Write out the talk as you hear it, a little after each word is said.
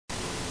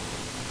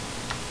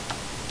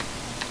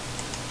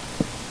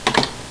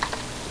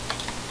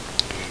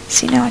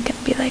See, now I can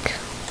be like,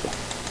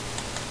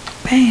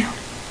 bam.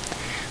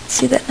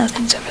 See that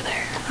nothing's over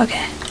there.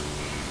 Okay.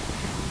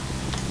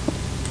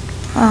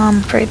 I'm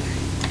afraid.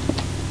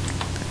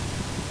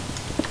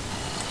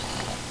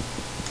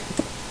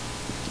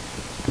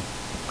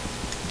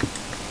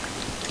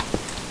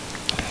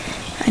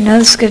 I know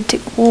this is gonna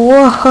take.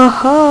 Whoa ho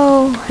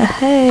ho!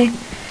 Hey!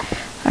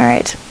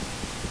 Alright.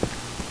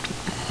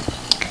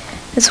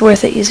 It's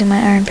worth it using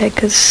my iron pick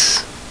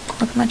because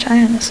look how much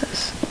iron this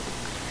is.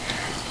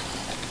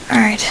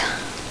 Alright.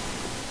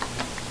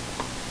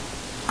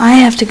 I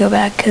have to go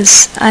back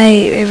because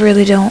I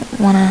really don't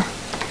want to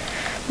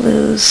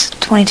lose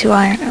 22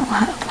 iron.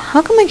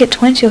 How come I get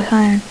 22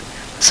 iron?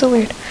 That's so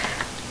weird.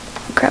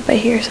 Oh crap, I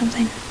hear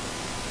something.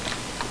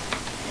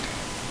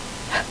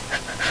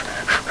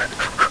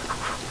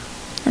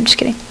 I'm just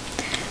kidding.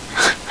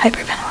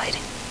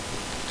 Hyperventilating.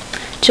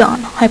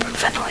 John,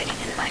 hyperventilating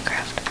in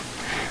Minecraft.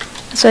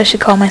 That's what I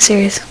should call my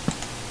series.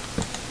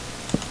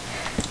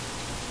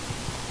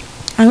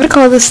 I'm gonna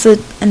call this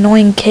the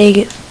annoying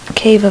cave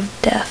of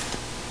death.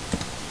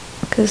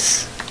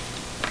 Because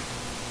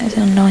it's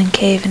an annoying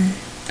cave and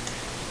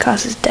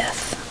causes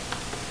death.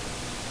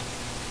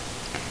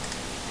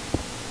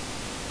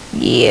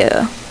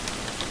 Yeah.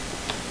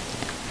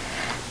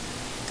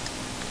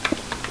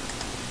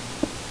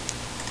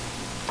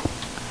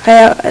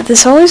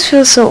 This always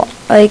feels so,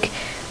 like,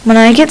 when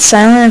I get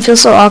silent, it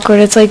feels so awkward.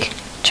 It's like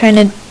trying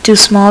to do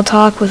small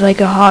talk with, like,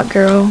 a hot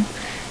girl.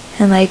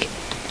 And, like,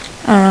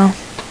 I don't know.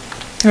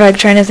 Or, like,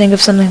 trying to think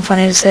of something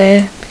funny to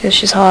say because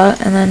she's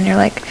hot. And then you're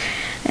like,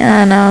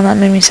 yeah, no, that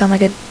made me sound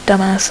like a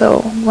dumbass.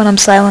 So, when I'm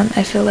silent,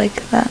 I feel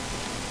like that.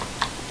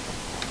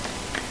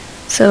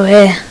 So,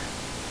 hey.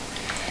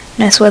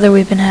 Nice weather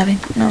we've been having.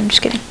 No, I'm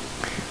just kidding.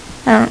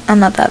 I'm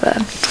not that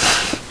bad.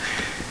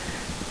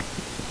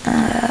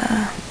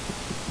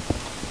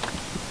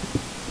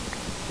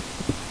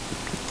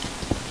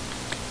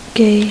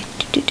 Okay,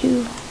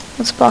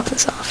 let's block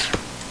this off.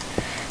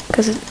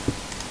 Because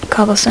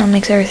cobblestone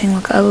makes everything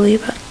look ugly,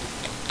 but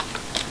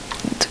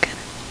it's okay.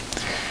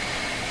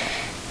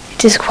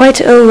 It is quite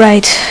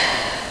alright.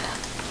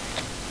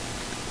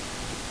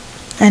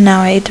 And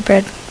now I ate the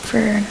bread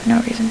for no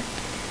reason.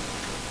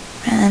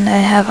 And I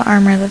have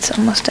armor that's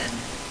almost dead.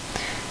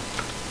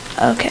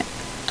 Okay,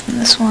 and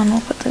this one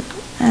we'll put the...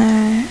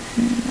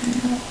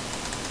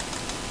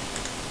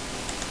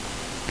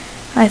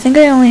 I think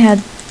I only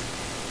had...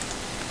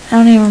 I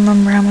don't even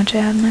remember how much I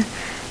had in there.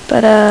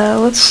 But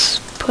let's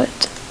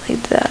put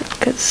like that,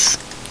 because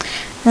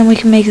then we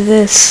can make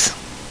this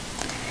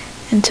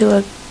into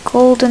a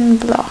golden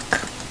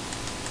block.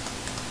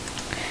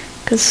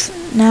 Because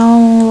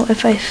now,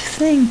 if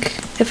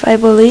I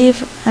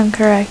believe I'm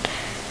correct,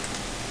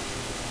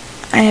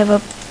 I have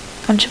a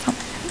bunch of them.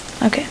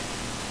 Okay.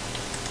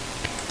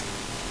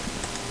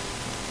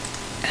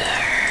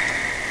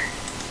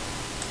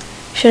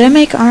 Should I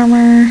make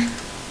armor?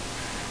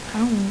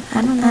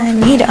 I don't know. I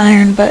need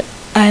iron, but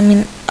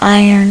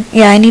iron.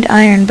 Yeah, I need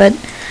iron, but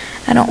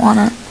I don't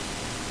wanna.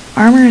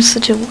 Armor is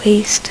such a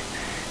waste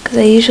because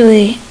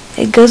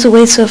it goes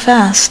away so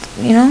fast.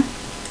 You know.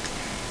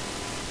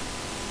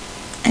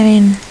 I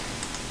mean,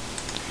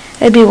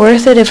 it'd be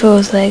worth it if it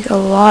was like a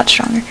lot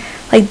stronger.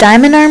 Like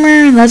diamond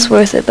armor, that's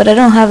worth it, but I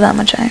don't have that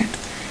much iron,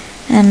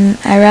 and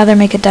I rather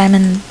make a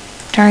diamond.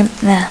 I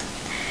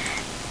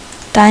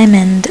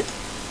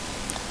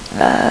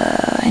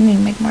need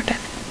to make more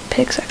diamond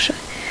picks actually.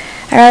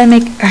 I'd rather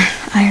make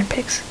iron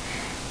picks.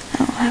 I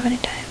don't have any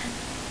diamond.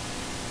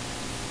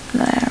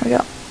 There we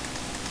go.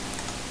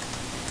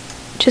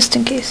 Just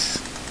in case.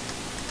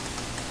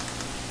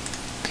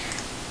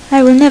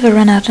 I will never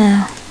run out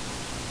now.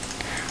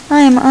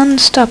 I am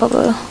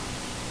unstoppable.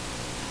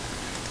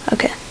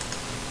 Okay.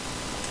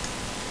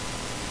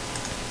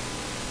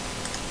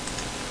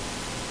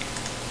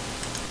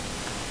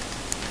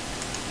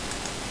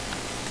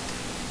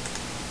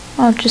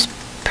 Oh, just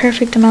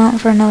perfect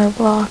amount for another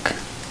block.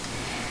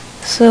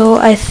 So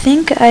I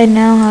think I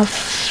now have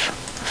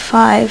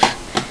 5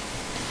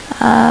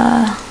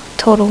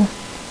 total,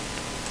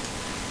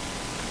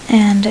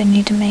 and I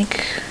need to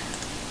make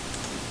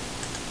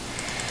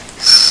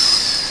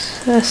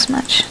this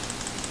much.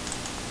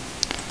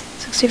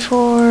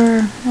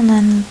 64, and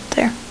then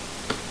there.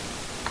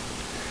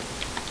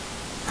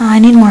 Oh, I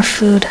need more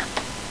food.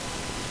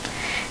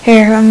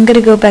 Here, I'm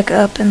gonna go back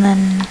up and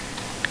then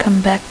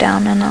come back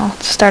down, and I'll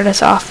start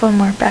us off when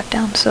we're back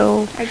down.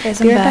 So, alright guys,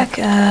 I'm back,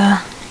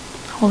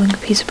 holding a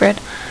piece of bread.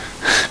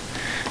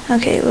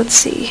 Okay, let's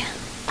see.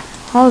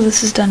 All of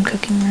this is done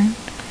cooking, right?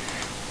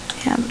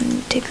 Yeah, I'm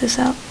gonna take this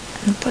out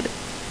and put it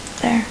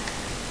there.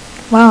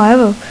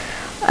 Wow,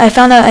 I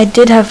found out I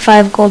did have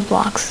 5 gold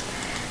blocks,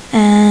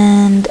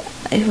 and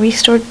I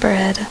restored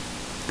bread.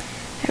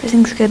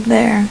 Everything's good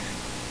there.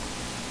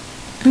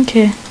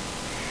 Okay.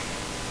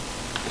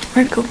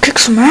 We're gonna go kick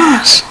some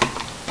ass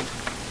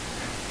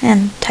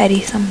and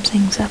tidy some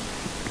things up.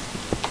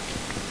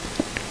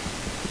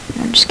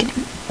 I'm just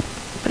kidding,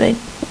 but I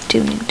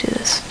do need to do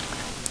this.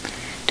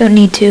 Don't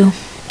need to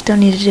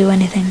do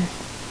anything.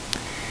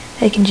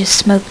 I can just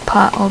smoke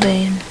pot all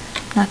day and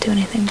not do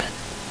anything, but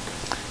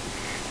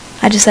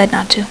I decide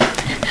not to.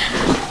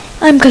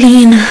 I'm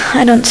clean.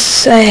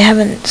 I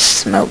haven't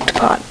smoked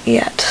pot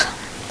yet,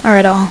 or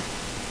at all.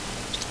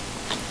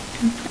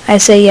 I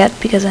say yet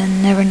because I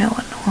never know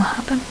what will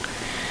happen.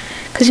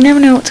 Because you never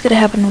know what's going to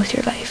happen with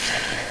your life.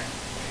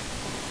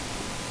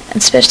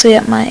 Especially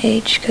at my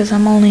age, because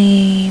I'm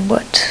only,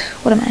 what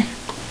am I?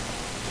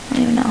 I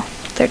don't even know.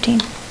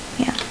 13.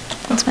 Yeah,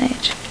 that's my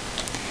age.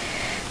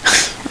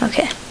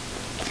 Okay.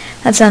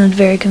 That sounded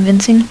very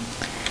convincing.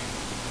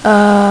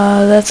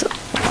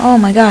 Oh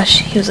my gosh.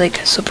 He was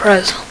like,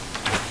 surprise.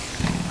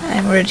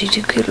 I'm ready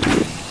to kill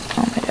you.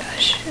 Oh my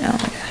gosh. Oh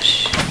my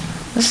gosh.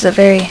 This is a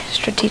very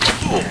strategic.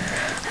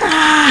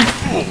 Ah!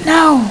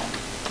 No!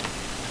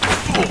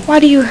 Why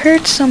do you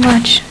hurt so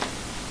much?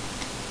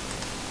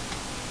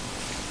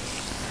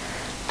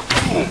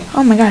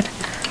 Oh my god.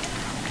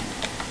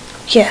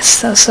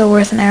 Yes, that was so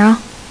worth an arrow.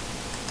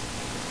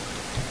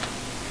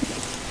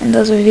 And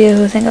those of you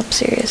who think I'm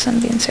serious, I'm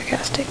being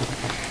sarcastic.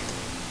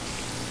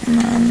 And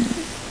then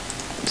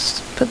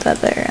just put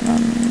that there, and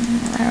then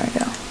there we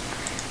go.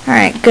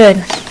 Alright,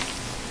 good.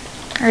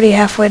 Already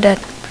halfway dead.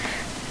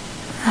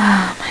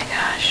 Oh my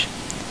gosh.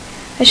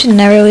 I should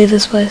never leave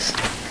this place.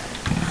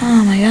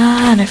 Oh my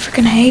god, I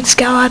freaking hate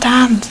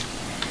skeletons.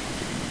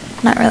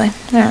 Not really,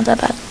 they're not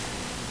that bad.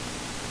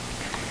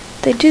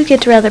 They do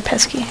get rather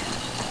pesky.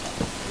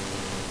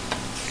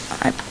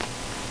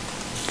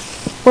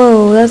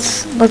 Whoa,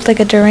 that's looked like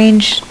a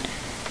deranged...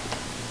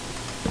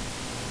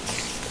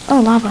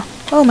 Oh, lava.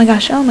 Oh my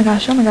gosh, oh my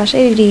gosh, oh my gosh.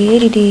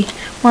 ADD.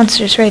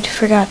 Monsters, right,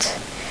 forgot.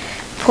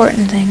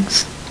 Important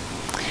things.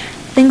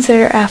 Things that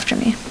are after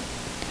me.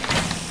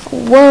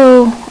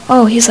 Whoa.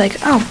 Oh, he's like,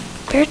 oh,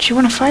 Barrett, you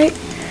wanna fight?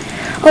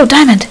 Oh,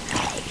 diamond.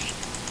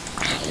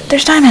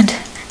 There's diamond.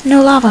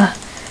 No lava.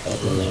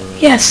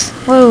 Yes.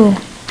 Whoa.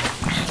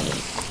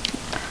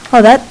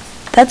 Oh,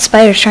 that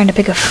spider's trying to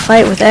pick a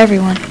fight with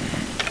everyone.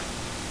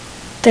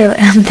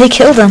 They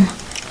killed him.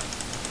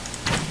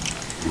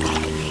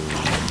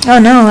 Oh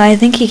no, I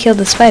think he killed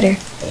the spider.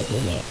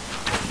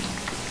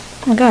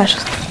 Oh my gosh.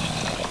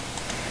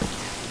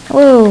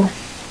 Whoa.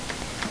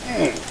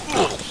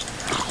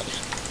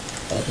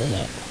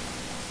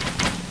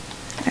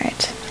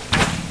 Alright.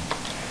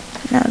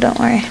 No, don't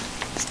worry.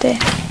 Stay.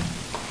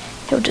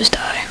 He'll just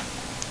die.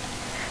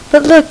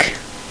 But look!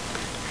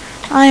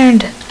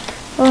 Ironed.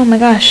 Oh my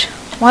gosh.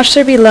 Watch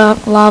there be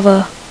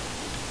lava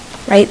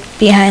right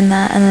behind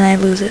that, and then I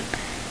lose it.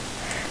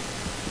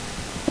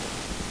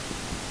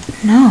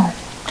 No.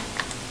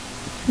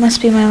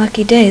 Must be my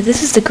lucky day.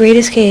 This is the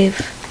greatest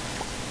cave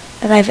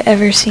that I've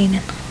ever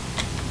seen.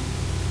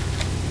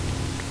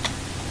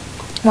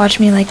 Watch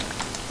me, like,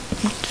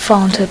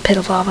 fall into a pit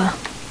of lava.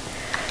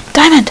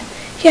 Diamond!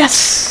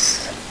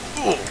 Yes!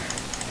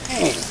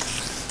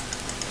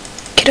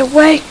 Get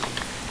away!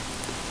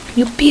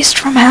 You beast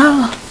from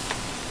hell!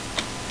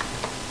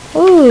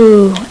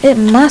 Ooh, it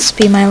must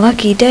be my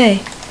lucky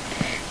day.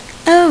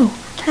 Oh,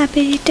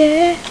 happy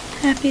day,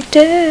 happy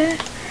day.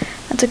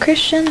 That's a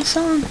Christian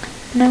song.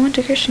 And I went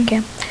to Christian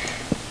camp.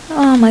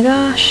 Oh my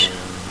gosh.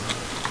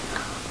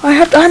 I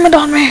have diamond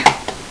on me.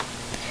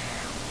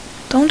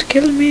 Don't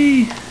kill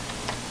me.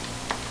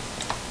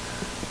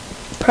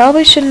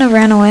 Probably shouldn't have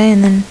ran away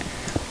and then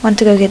went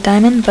to go get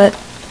diamond, but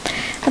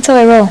that's how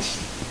I roll.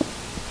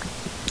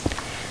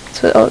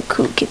 That's what all the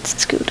cool kids in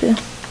school do.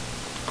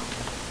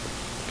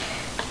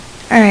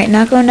 Alright,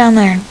 not going down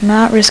there.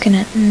 Not risking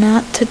it.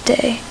 Not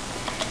today.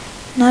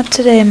 Not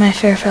today, my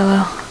fair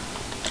fellow.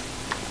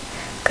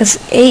 Because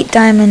 8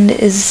 diamond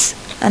is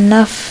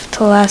enough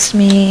to last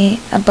me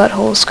a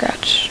butthole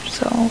scratch.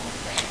 So,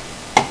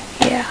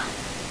 yeah.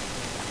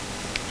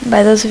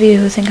 By those of you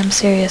who think I'm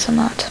serious, I'm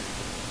not.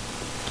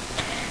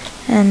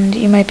 And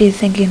you might be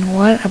thinking,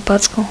 what? A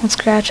butthole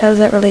scratch? How does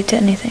that relate to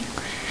anything?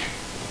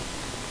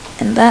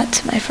 And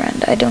that, my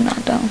friend, I do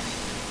not know.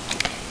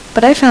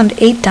 But I found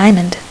 8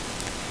 diamond.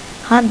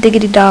 Hot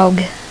diggity dog.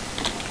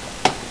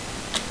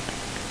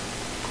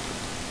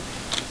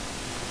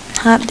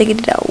 Hot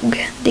diggity dog.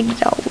 Diggity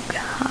dog.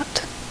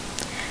 Hot.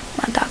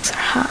 My dogs are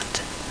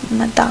hot.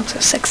 My dogs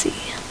are sexy.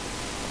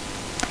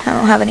 I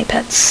don't have any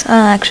pets.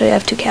 Actually, I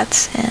have 2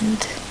 cats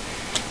and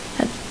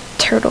a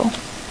turtle.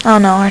 Oh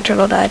no, our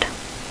turtle died.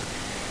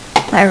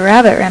 My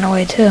rabbit ran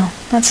away too.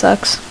 That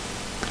sucks.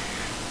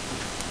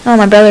 Oh,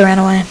 my brother ran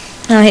away.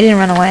 No, he didn't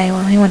run away.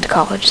 Well, he went to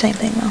college. Same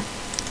thing though.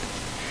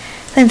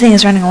 Same thing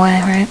as running away,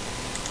 right?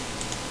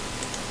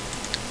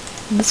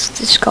 Let's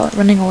just call it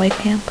running away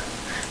camp.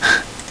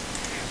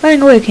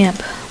 Running away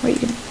camp, where you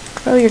can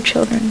grow your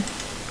children.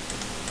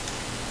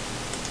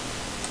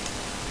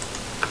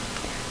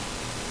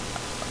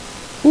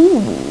 Ooh,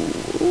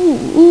 ooh,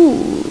 ooh,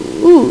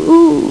 ooh,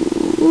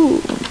 ooh,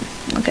 ooh.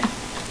 Okay,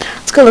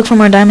 let's go look for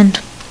more diamond.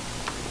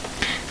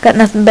 Got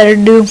nothing better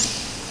to do.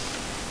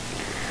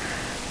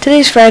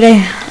 Today's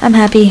Friday. I'm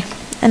happy.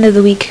 End of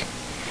the week.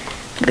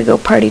 I'm gonna go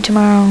party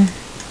tomorrow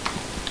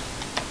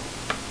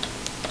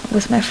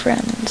with my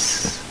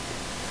friends.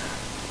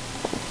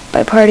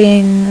 By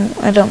partying,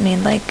 I don't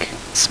mean like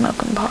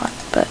smoking pot,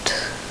 but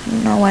I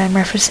don't know why I'm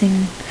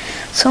referencing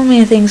so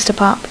many things to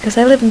pop because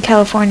I live in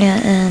California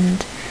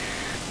and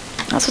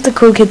that's what the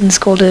cool kids in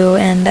school do,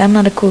 and I'm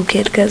not a cool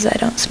kid because I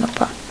don't smoke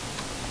pot.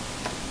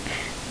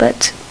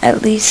 But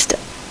at least,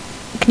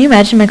 can you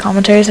imagine my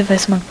commentaries if I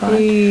smoked pot?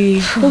 Hey,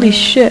 holy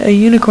shit, a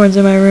unicorn's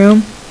in my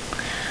room.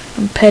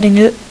 I'm petting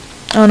it.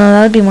 Oh no,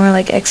 that would be more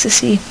like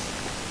ecstasy.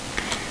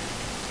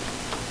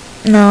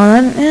 No,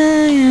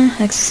 yeah,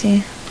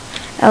 ecstasy.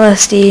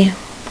 LSD.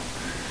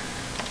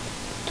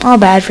 All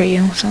bad for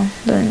you, so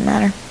it doesn't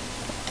matter.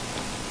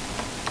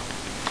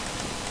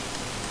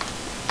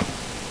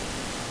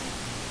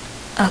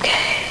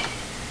 Okay.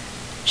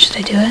 Should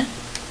I do it?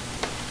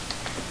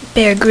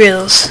 Bear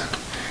Grylls.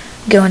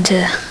 Going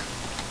to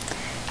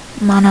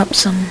mon up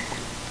some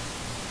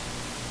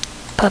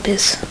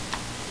puppies.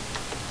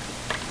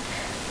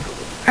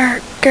 Grr,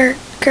 grr,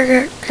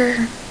 grr,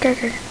 grr,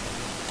 grr.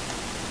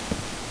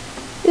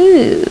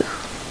 Ooh.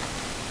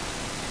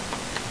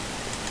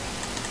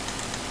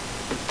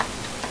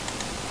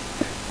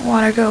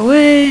 Water go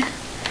away.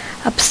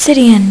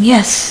 Obsidian,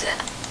 yes.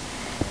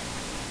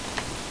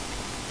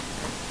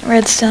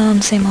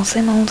 Redstone, same old,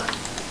 same old.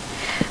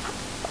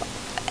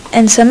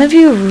 And some of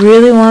you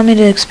really want me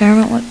to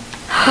experiment with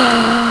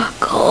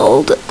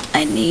gold.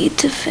 I need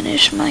to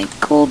finish my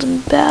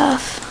golden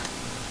bath.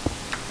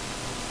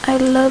 I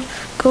love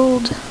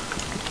gold.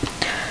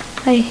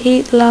 I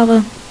hate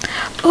lava.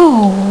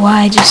 Oh,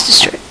 I just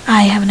destroyed.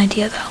 I have an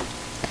idea though.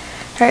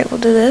 Alright, we'll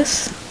do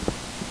this.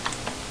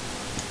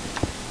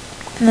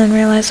 And then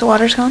realize the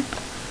water's gone.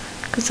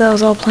 Because that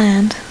was all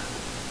planned.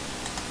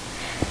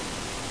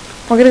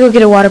 We're gonna go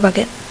get a water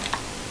bucket.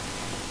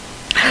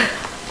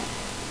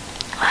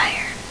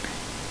 Iron.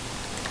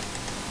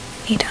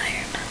 Need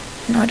iron.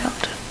 No, I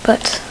don't.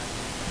 But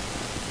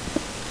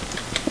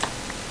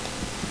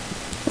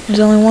there's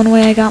only one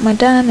way I got my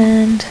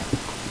diamond.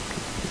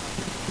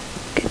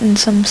 Getting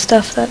some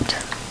stuff that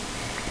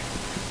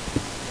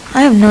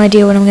I have no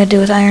idea what I'm gonna do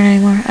with iron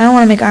anymore. I don't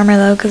want to make armor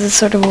though, because it's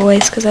sort of a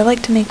waste. Because I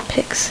like to make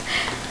picks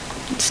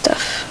and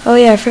stuff. Oh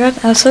yeah, I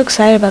forgot. I was so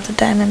excited about the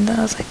diamond that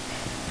I was like,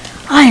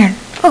 iron.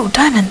 Oh,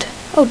 diamond.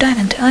 Oh,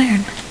 diamond.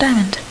 Iron.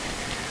 Diamond.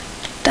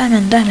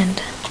 Diamond.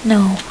 Diamond.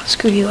 No,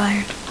 screw you,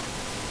 iron.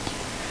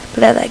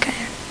 But I like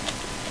iron.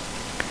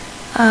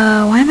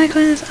 Why am I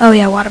going this? Oh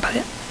yeah, water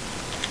bucket.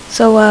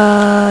 So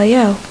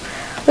yeah,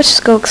 let's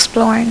just go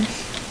exploring.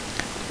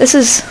 This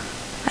is.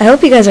 I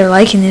hope you guys are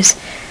liking this.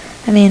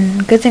 I mean,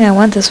 good thing I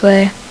went this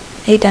way.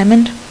 8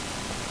 diamond.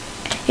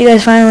 You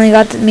guys finally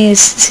got me to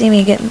see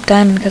me get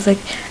diamond, because like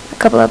a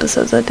couple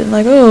episodes I've been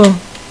like, oh,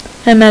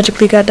 I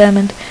magically got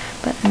diamond.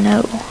 But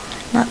no,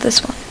 not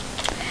this one.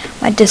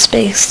 My disk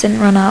space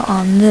didn't run out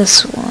on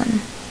this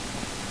one.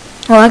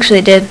 Well, actually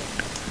it did.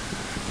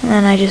 And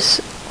then I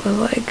just was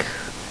like,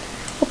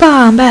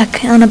 Opa, I'm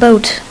back on a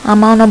boat.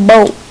 I'm on a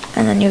boat.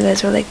 And then you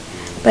guys were like,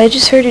 but I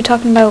just heard you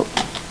talking about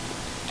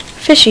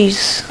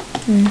fishies.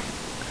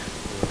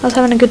 I was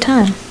having a good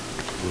time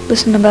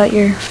listening about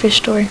your fish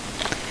story.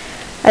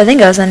 I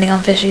think I was ending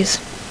on fishies.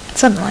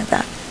 Something like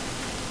that.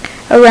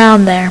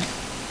 Around there.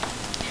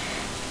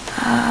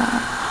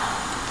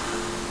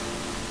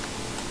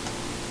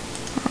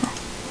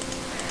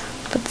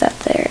 Put that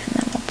there, and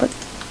then we'll put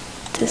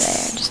this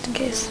there, just in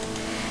case.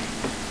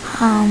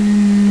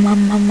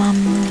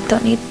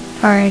 Don't need,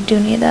 or I do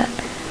need that.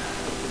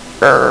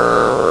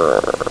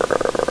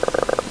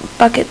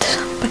 Bucket,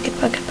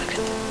 bucket, bucket, bucket.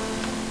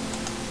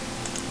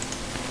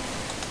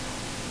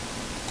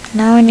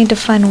 Now I need to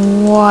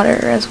find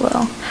water as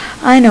well.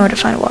 I know where to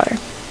find water.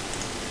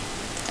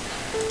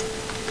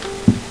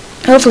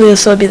 Hopefully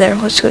this will be there.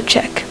 Let's go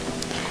check.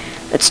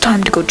 It's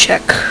time to go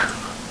check.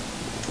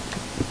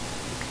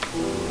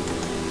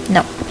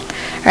 No.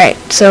 Alright,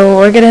 so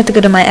we're gonna have to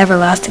go to my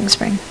everlasting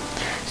spring.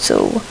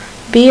 So,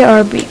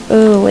 BRB.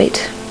 Oh,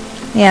 wait.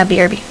 Yeah,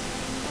 BRB.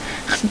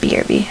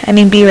 BRB. I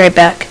mean, be right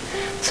back.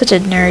 Such a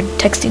nerd,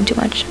 texting too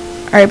much.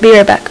 Alright, be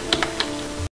right back.